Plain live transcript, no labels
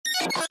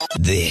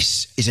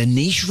This is a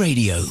Niche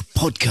Radio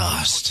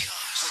podcast.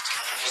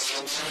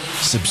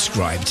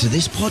 Subscribe to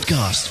this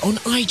podcast on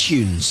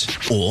iTunes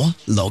or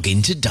log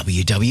into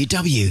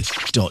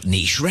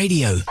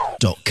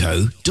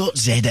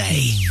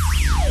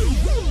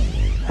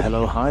www.nicheradio.co.za.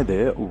 Hello, hi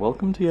there.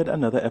 Welcome to yet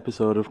another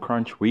episode of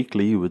Crunch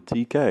Weekly with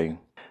TK.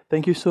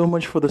 Thank you so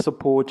much for the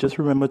support. Just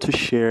remember to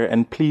share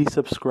and please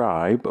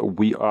subscribe.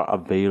 We are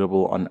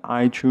available on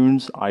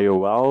iTunes,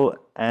 IOL,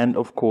 and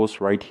of course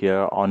right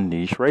here on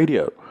Niche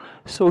Radio.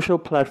 Social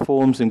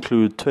platforms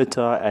include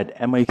Twitter at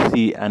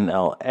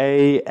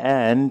MACNLA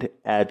and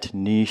at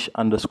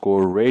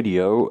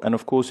niche_radio. And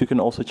of course, you can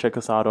also check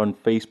us out on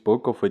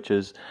Facebook, of which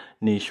is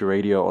Niche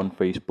Radio on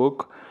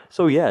Facebook.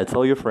 So yeah,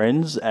 tell your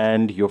friends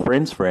and your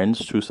friends'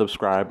 friends to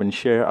subscribe and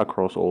share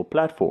across all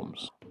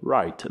platforms.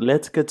 Right,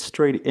 let's get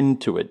straight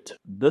into it.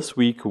 This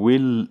week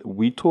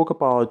we talk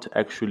about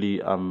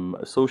actually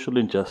social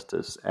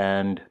injustice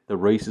and the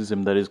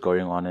racism that is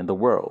going on in the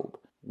world.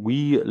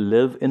 We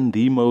live in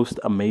the most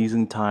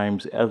amazing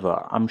times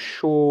ever. I'm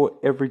sure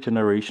every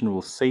generation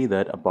will say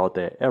that about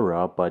their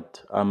era,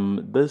 but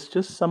there's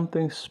just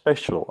something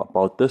special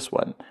about this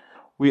one.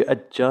 We are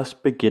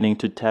just beginning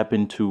to tap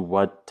into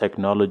what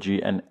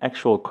technology and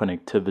actual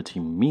connectivity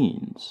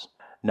means.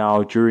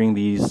 Now, during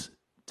these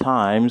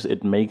times,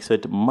 it makes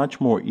it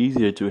much more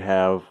easier to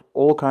have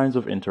all kinds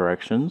of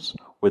interactions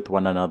with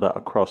one another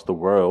across the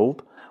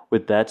world.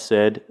 With that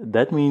said,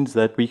 that means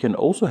that we can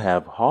also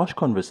have harsh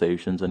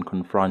conversations and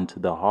confront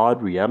the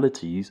hard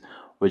realities,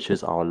 which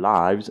is our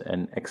lives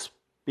and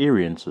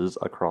experiences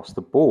across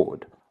the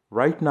board.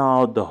 Right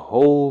now, the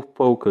whole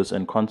focus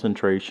and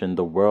concentration,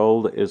 the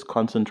world is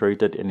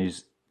concentrated and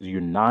is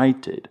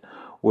united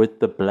with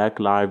the Black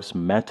Lives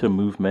Matter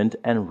movement,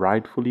 and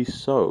rightfully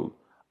so.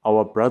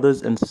 Our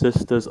brothers and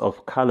sisters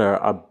of color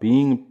are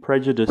being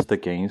prejudiced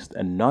against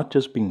and not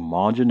just being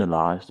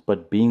marginalized,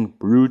 but being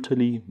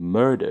brutally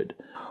murdered.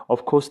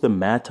 Of course, the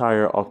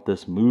martyr of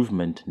this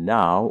movement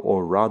now,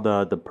 or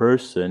rather the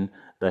person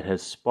that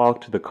has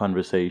sparked the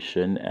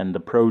conversation and the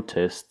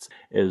protests,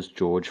 is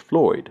George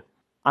Floyd.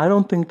 I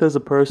don't think there's a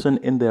person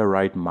in their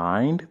right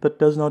mind that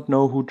does not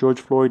know who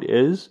George Floyd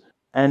is,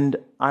 and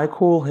I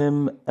call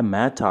him a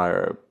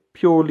martyr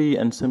purely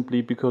and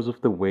simply because of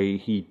the way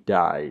he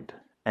died.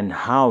 And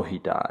how he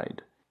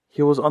died.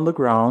 He was on the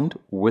ground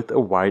with a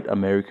white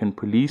American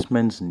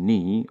policeman's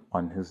knee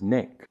on his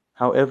neck.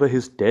 However,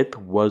 his death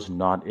was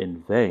not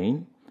in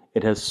vain.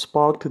 It has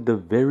sparked the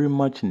very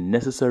much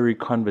necessary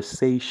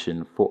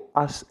conversation for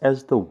us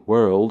as the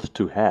world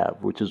to have,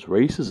 which is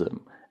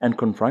racism and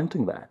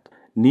confronting that.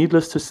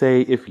 Needless to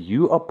say, if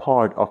you are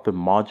part of a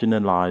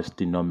marginalized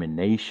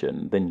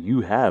denomination, then you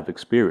have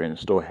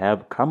experienced or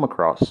have come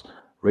across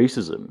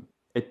racism.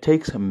 It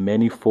takes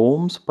many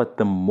forms, but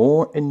the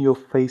more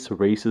in-your-face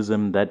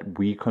racism that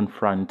we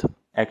confront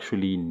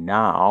actually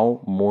now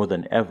more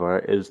than ever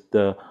is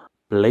the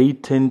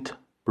blatant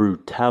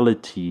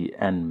brutality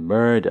and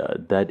murder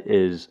that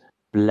is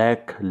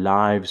Black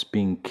lives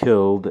being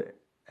killed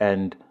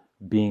and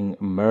being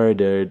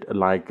murdered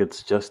like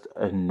it's just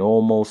a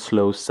normal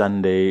slow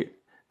Sunday.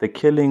 The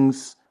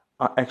killings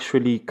are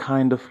actually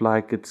kind of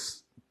like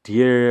it's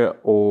deer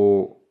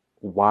or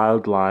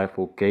wildlife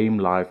or game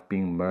life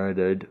being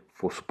murdered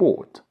for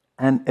sport,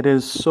 and it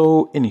is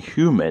so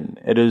inhuman.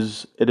 It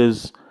is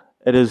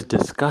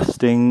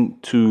disgusting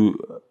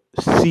to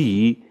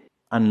see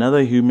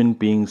another human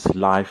being's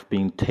life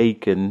being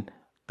taken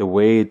the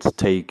way it's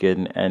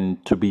taken,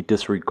 and to be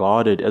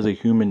disregarded as a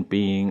human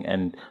being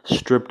and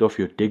stripped of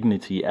your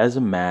dignity as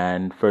a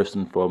man first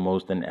and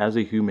foremost, and as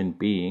a human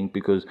being,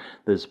 because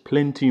there's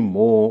plenty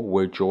more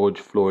where George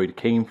Floyd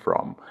came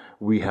from.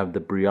 We have the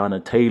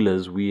Breonna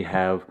Taylors, we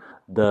have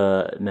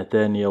the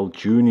Nathaniel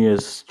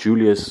Julius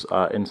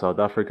in South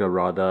Africa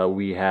rather.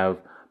 We have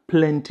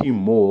plenty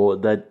more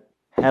that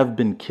have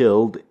been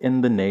killed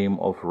in the name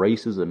of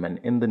racism and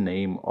in the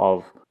name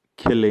of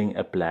killing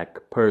a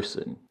black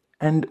person.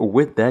 And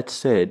with that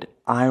said,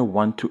 I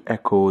want to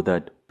echo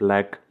that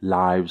Black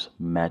Lives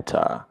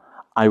Matter.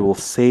 I will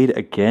say it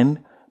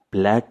again,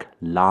 Black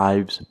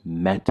Lives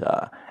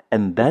Matter.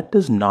 And that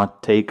does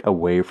not take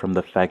away from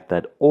the fact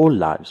that all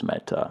lives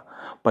matter.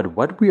 But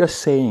what we are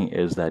saying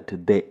is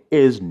that there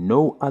is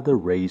no other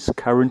race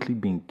currently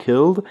being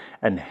killed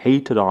and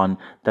hated on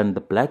than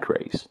the black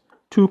race.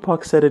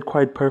 Tupac said it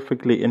quite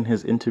perfectly in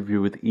his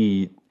interview with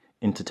E!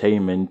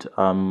 Entertainment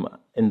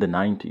in the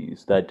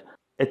 90s, that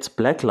it's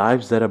black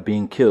lives that are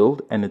being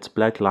killed and it's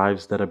black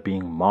lives that are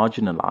being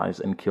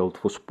marginalized and killed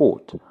for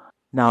sport.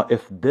 Now,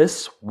 if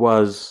this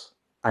was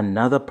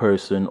another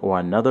person or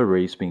another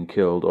race being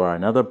killed, or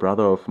another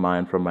brother of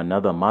mine from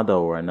another mother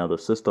or another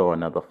sister or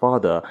another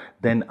father,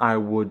 then I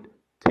would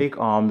take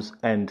arms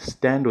and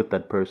stand with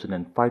that person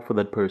and fight for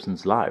that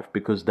person's life,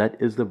 because that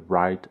is the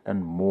right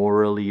and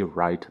morally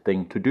right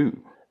thing to do.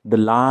 The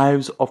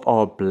lives of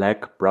our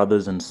black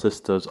brothers and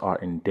sisters are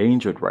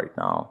endangered right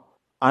now.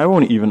 I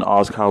won't even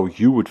ask how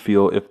you would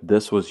feel if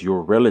this was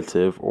your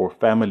relative or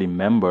family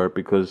member,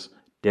 because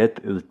death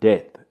is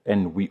death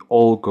and we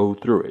all go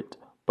through it.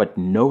 but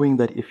knowing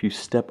that if you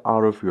step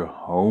out of your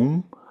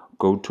home,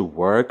 go to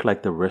work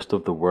like the rest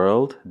of the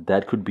world,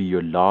 that could be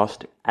your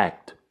last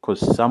act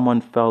because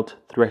someone felt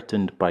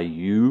threatened by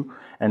you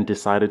and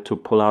decided to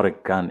pull out a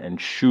gun and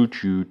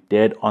shoot you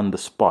dead on the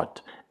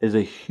spot is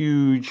a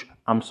huge,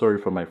 I'm sorry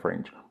for my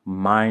French,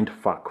 mind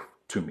fuck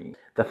to me.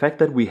 The fact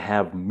that we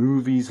have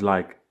movies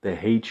like The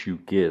Hate U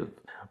Give,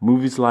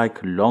 movies like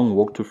Long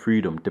Walk to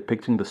Freedom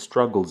depicting the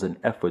struggles and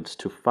efforts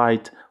to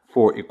fight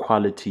for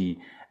equality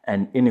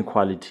and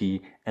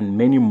inequality and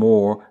many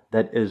more,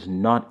 that is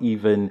not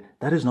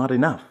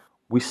enough.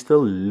 We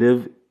still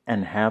live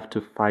and have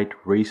to fight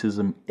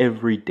racism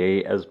every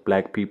day as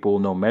Black people,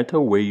 no matter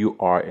where you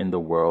are in the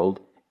world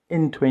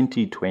in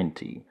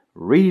 2020.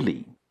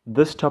 Really,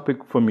 this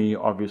topic for me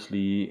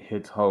obviously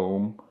hits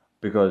home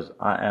because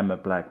I am a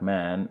Black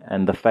man,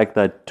 and the fact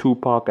that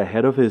Tupac,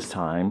 ahead of his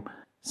time,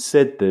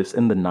 said this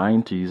in the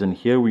 90s, and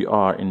here we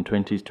are in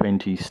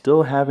 2020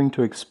 still having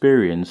to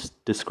experience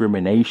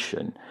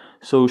discrimination,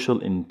 social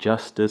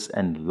injustice,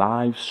 and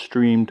live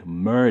streamed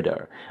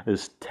murder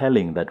is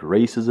telling that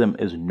racism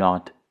is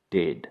not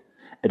dead.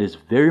 It is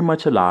very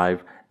much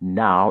alive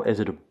now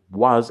as it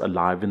was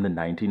alive in the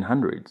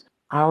 1900s.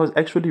 I was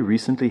actually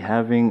recently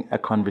having a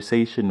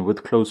conversation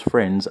with close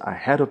friends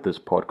ahead of this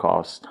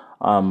podcast,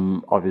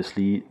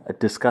 obviously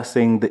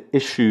discussing the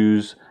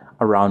issues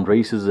around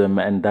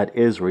racism, and that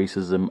is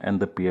racism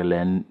and the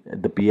BLM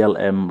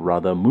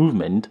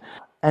movement.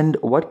 And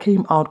what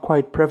came out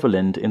quite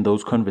prevalent in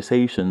those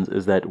conversations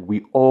is that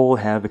we all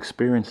have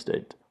experienced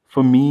it.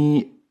 For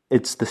me,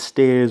 it's the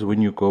stares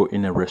when you go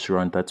in a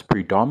restaurant that's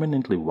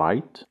predominantly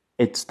white.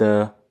 It's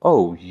the,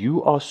 oh,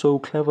 you are so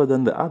clever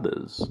than the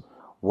others.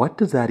 What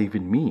does that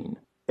even mean?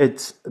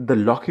 It's the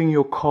locking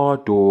your car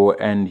door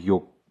and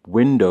your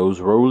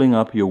windows, rolling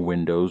up your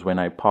windows when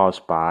I pass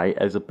by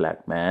as a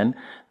Black man.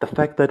 The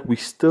fact that we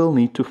still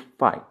need to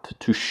fight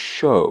to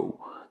show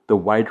the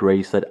white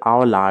race that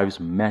our lives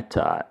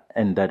matter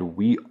and that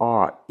we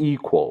are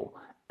equal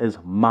is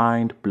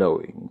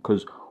mind-blowing,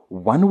 because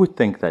one would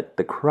think that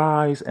the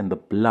cries and the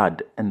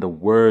blood and the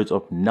words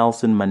of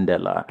Nelson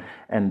Mandela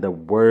and the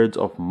words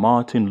of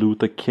Martin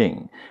Luther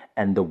King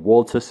and the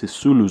Walter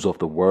Sisulus of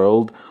the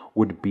world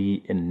would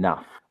be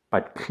enough.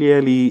 But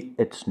clearly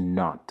it's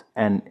not,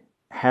 and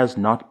has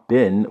not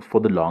been for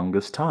the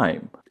longest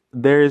time.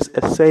 There's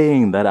a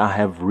saying that I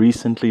have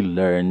recently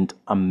learned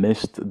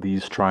amidst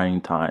these trying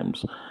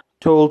times,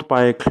 told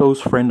by a close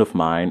friend of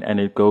mine,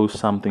 and it goes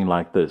something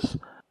like this.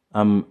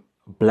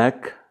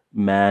 Black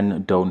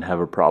man don't have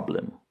a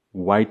problem.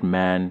 White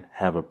man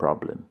have a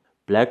problem.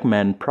 Black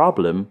man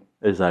problem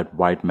is that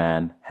white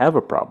man have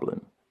a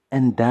problem.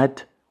 And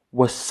that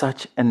was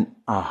such an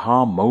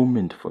aha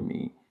moment for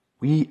me.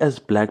 We as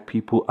Black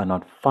people are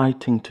not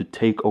fighting to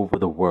take over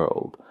the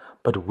world,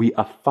 but we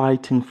are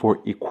fighting for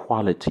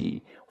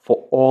equality,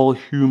 for all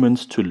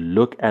humans to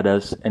look at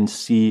us and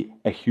see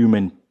a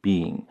human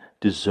being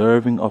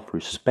deserving of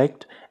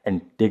respect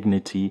and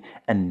dignity,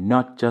 and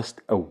not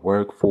just a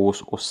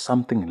workforce or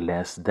something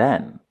less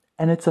than.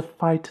 And it's a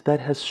fight that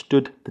has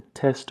stood the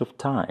test of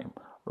time.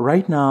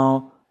 Right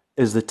now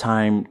is the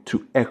time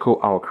to echo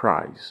our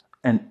cries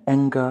and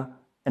anger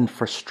and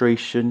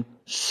frustration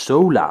so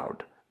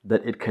loud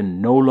that it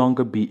can no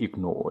longer be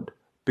ignored,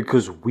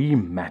 because we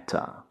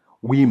matter.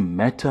 We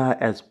matter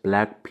as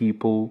Black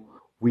people.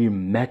 We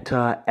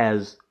matter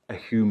as a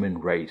human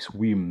race.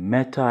 We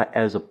matter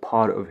as a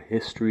part of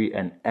history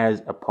and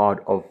as a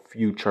part of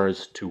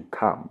futures to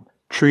come.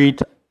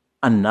 Treat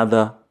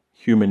another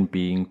human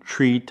being,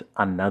 treat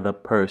another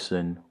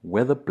person,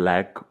 whether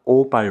Black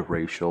or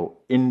biracial,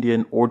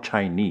 Indian or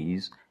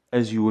Chinese,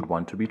 as you would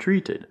want to be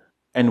treated.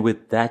 And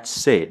with that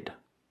said,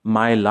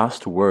 my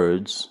last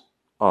words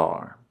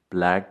are: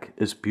 Black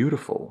is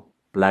beautiful,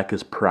 Black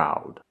is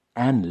proud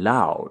and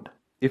loud.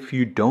 If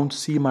you don't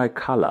see my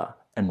color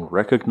and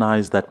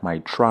recognize that my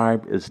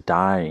tribe is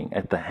dying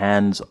at the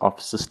hands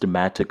of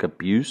systematic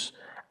abuse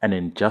and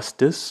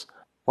injustice,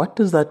 what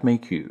does that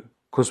make you?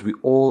 Because we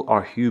all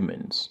are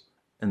humans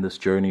in this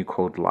journey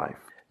called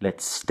life.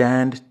 Let's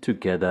stand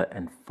together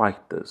and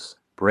fight this.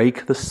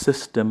 Break the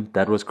system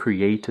that was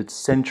created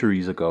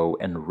centuries ago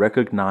and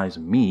recognize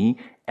me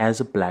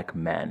as a Black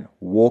man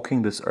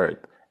walking this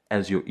earth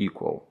as your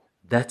equal.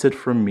 That's it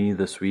from me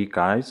this week,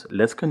 guys.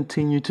 Let's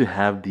continue to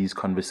have these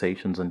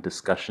conversations and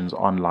discussions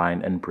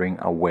online and bring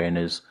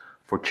awareness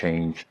for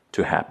change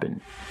to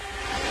happen.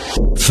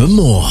 For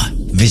more,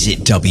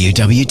 visit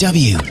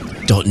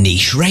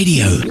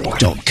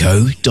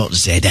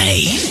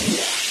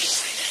www.nicheradio.co.za.